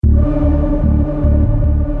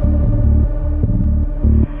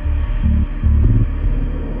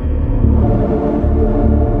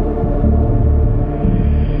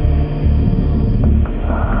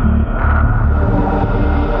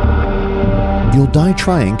You'll Die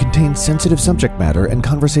Trying contains sensitive subject matter and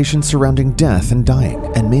conversations surrounding death and dying,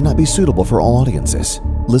 and may not be suitable for all audiences.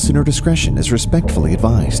 Listener discretion is respectfully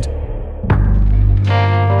advised.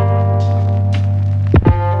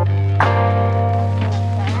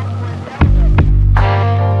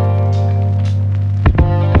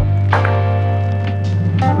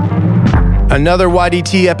 Another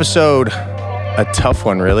YDT episode. A tough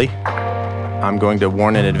one, really. I'm going to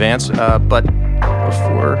warn in advance, but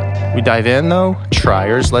before we dive in, though,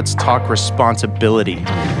 triers, let's talk responsibility.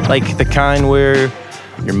 Like the kind where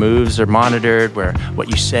your moves are monitored, where what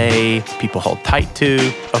you say, people hold tight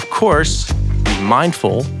to. Of course, be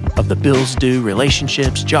mindful of the bills due,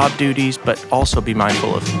 relationships, job duties, but also be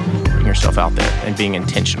mindful of putting yourself out there and being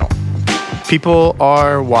intentional. People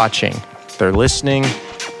are watching. They're listening.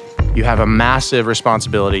 You have a massive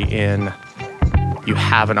responsibility and you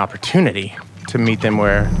have an opportunity to meet them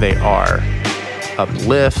where they are.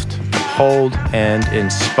 Uplift, uphold, and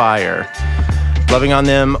inspire. Loving on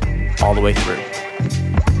them all the way through.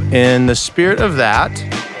 In the spirit of that,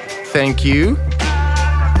 thank you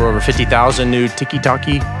for over 50,000 new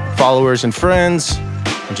Tiki-Taki followers and friends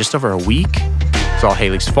in just over a week. It's all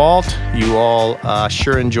Haley's fault. You all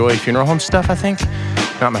sure enjoy funeral home stuff, I think.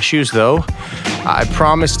 Not my shoes, though. I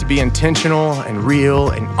promise to be intentional and real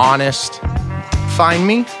and honest. Find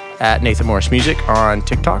me at Nathan Morris Music on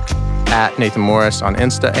TikTok, at Nathan Morris on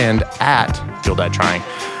Insta, and at You'll Die Trying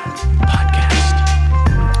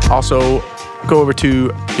Podcast. Also, go over to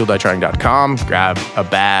you'lldietrying.com, grab a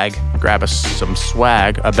bag, grab some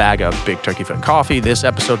swag, a bag of Big Turkey Foot coffee. This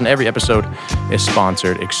episode and every episode is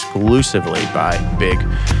sponsored exclusively by Big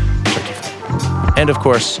Turkey Foot. And of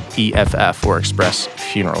course, EFF, or Express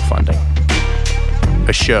Funeral Funding.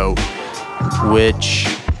 A show which,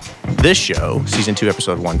 this show, Season 2,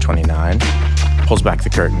 Episode 129, pulls back the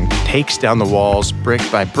curtain, takes down the walls brick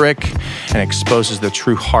by brick, and exposes the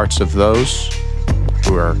true hearts of those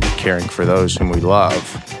who are caring for those whom we love.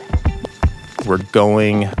 We're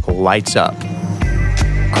going lights up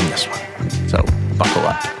on this one, so buckle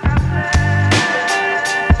up.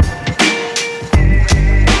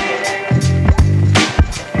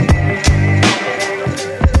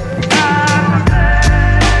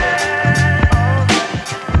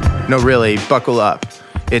 No, really, buckle up.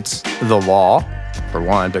 It's the law, for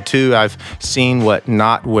one, but two, I've seen what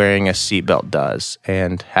not wearing a seatbelt does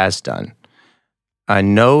and has done. I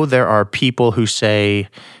know there are people who say,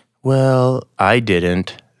 well, I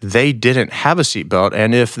didn't. They didn't have a seatbelt,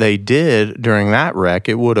 and if they did during that wreck,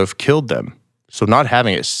 it would have killed them. So not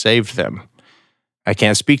having it saved them. I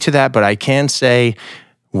can't speak to that, but I can say,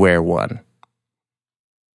 wear one.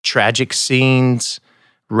 Tragic scenes,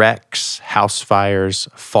 wrecks, house fires,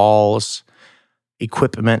 falls,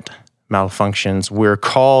 equipment malfunctions, we're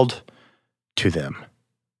called to them.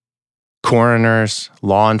 Coroners,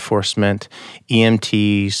 law enforcement,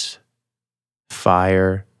 EMTs,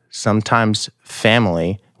 fire, sometimes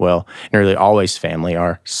family, well, nearly always family,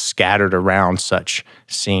 are scattered around such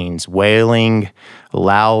scenes. Wailing,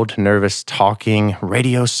 loud, nervous talking,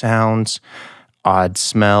 radio sounds, odd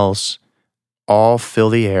smells, all fill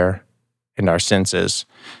the air and our senses.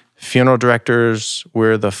 Funeral directors,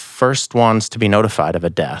 we're the first ones to be notified of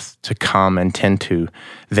a death, to come and tend to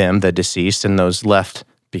them, the deceased, and those left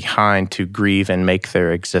behind to grieve and make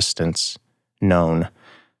their existence known.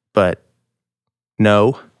 But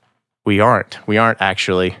no, we aren't. We aren't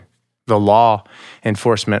actually. The law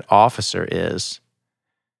enforcement officer is.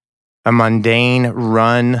 A mundane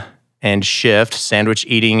run and shift, sandwich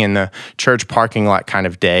eating in the church parking lot kind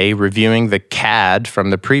of day, reviewing the CAD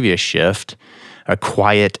from the previous shift, a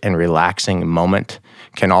quiet and relaxing moment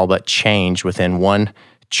can all but change within one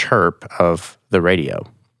chirp of the radio.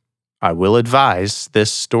 I will advise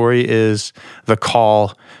this story is the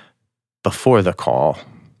call before the call,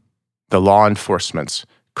 the law enforcement's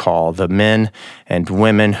call, the men and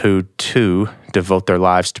women who, too, devote their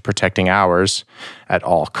lives to protecting ours at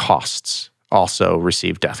all costs, also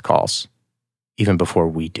receive death calls, even before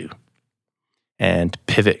we do. And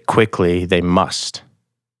pivot quickly, they must.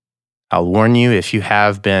 I'll warn you, if you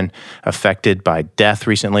have been affected by death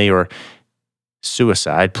recently or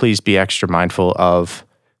suicide, please be extra mindful of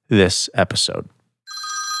this episode.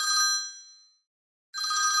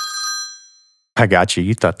 I got you.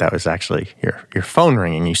 You thought that was actually your phone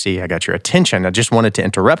ringing. You see, I got your attention. I just wanted to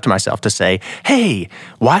interrupt myself to say, hey,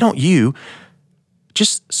 why don't you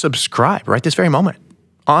just subscribe right this very moment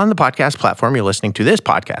on the podcast platform you're listening to this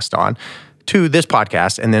podcast on, to this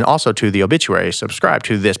podcast, and then also to the obituary. Subscribe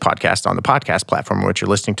to this podcast on the podcast platform in which you're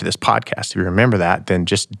listening to this podcast. If you remember that, then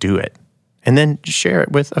just do it. And then share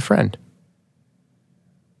it with a friend.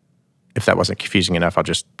 if that wasn't confusing enough, I'll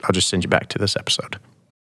just send you back to this episode.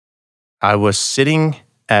 I was sitting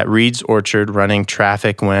at Reed's Orchard running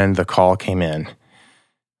traffic when the call came in.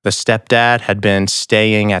 The stepdad had been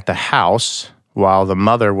staying at the house while the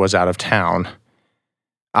mother was out of town.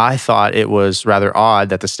 I thought it was rather odd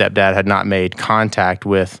that the stepdad had not made contact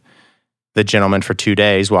with the gentleman for 2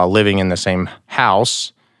 days while living in the same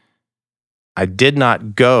house. I did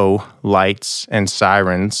not go lights and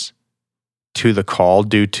sirens to the call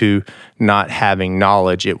due to not having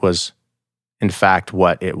knowledge it was, in fact,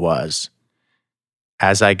 what it was.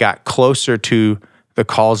 As I got closer to the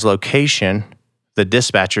call's location, the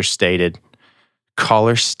dispatcher stated,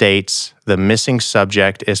 "Caller states the missing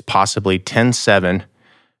subject is possibly 10-7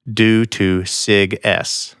 due to Sig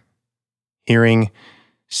S." Hearing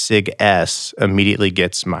Sig S immediately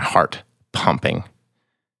gets my heart pumping.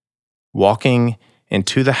 Walking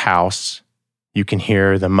into the house, you can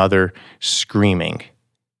hear the mother screaming.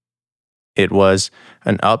 It was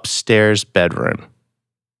an upstairs bedroom.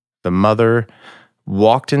 The mother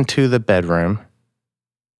walked into the bedroom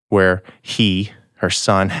where her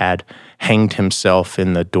son, had hanged himself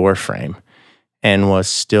in the doorframe and was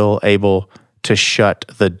still able to shut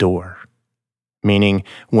the door. Meaning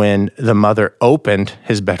when the mother opened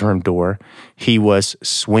his bedroom door, he was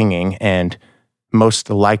swinging and most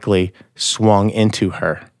likely swung into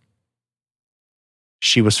her.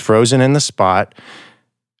 She was frozen in the spot,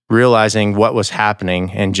 realizing what was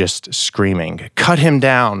happening and just screaming, "Cut him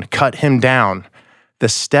down, cut him down." The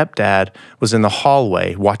stepdad was in the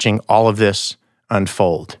hallway watching all of this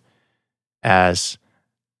unfold, as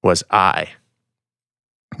was I.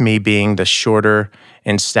 Me being the shorter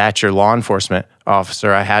in stature law enforcement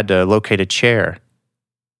officer, I had to locate a chair.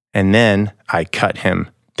 And then I cut him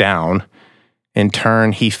down. In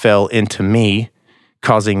turn, he fell into me,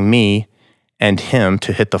 causing me and him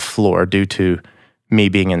to hit the floor due to me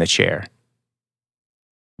being in the chair.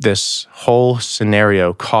 This whole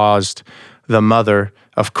scenario caused the mother,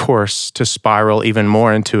 of course, to spiral even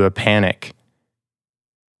more into a panic,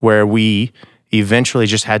 where we eventually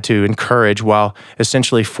just had to encourage while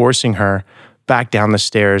essentially forcing her back down the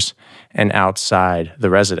stairs and outside the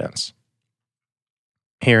residence.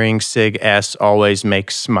 Hearing Sig S always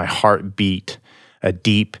makes my heart beat a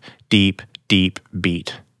deep, deep, deep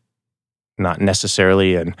beat. Not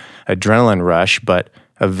necessarily an adrenaline rush, but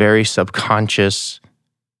a very subconscious,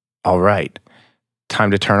 all right,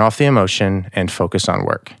 time to turn off the emotion and focus on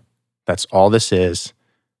work. That's all this is,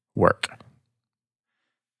 work.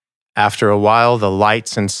 After a while, the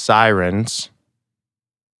lights and sirens,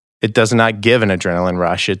 it does not give an adrenaline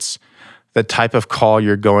rush. It's the type of call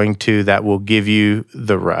you're going to that will give you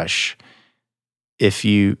the rush. If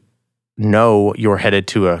you know you're headed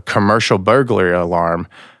to a commercial burglary alarm,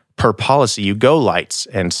 per policy, you go lights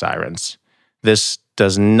and sirens. This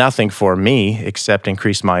does nothing for me except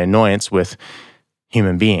increase my annoyance with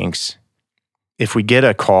human beings. If we get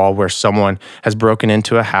a call where someone has broken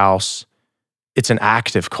into a house, it's an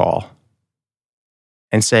active call,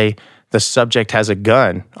 and say the subject has a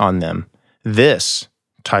gun on them, this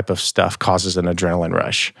type of stuff causes an adrenaline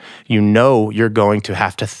rush. You know you're going to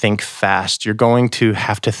have to think fast. You're going to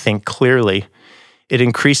have to think clearly. It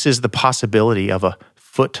increases the possibility of a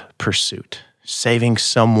foot pursuit, saving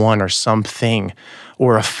someone or something,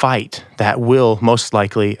 or a fight that will most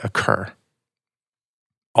likely occur.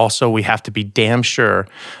 Also, we have to be damn sure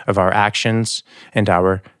of our actions and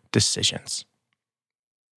our decisions.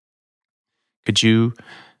 Could you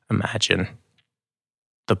imagine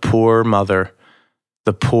the poor mother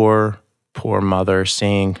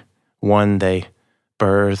seeing one they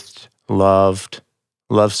birthed, loved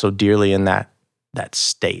so dearly in that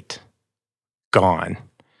state, gone?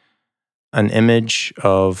 An image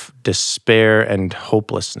of despair and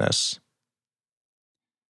hopelessness.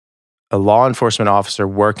 A law enforcement officer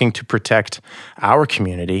working to protect our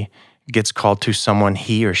community gets called to someone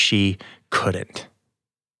he or she couldn't.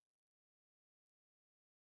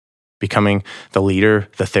 Becoming the leader,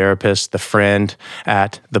 the therapist, the friend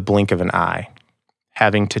at the blink of an eye.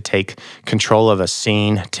 Having to take control of a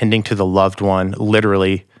scene, tending to the loved one,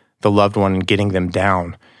 literally the loved one, and getting them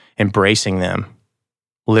down, embracing them,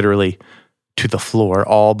 literally to the floor,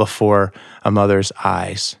 all before a mother's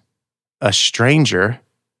eyes. A stranger,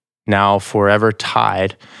 now forever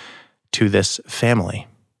tied to this family.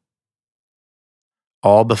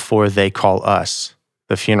 All before they call us,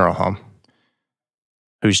 the funeral home,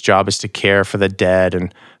 whose job is to care for the dead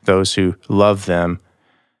and those who love them.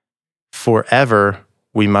 Forever,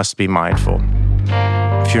 we must be mindful.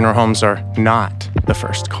 Funeral homes are not the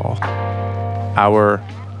first call. Our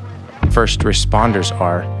first responders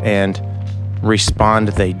are, and respond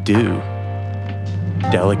they do.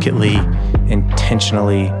 delicately,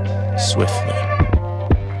 intentionally, swiftly.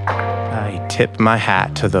 I tip my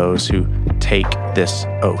hat to those who take this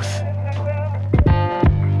oath.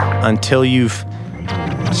 Until you've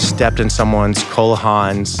stepped in someone's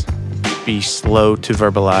Colahans, be slow to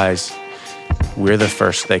verbalize, "We're the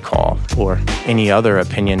first they call," or any other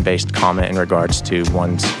opinion-based comment in regards to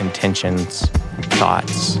one's intentions,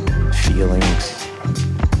 thoughts, feelings.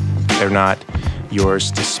 They're not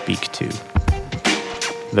yours to speak to.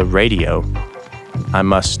 The radio, I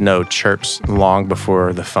must know, chirps long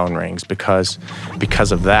before the phone rings because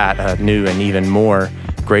of that, a new and even more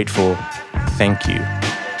grateful thank you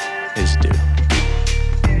is due.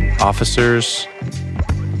 Officers,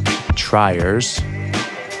 triers,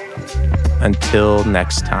 until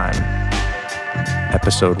next time,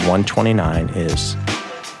 episode 129 is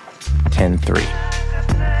 10-3.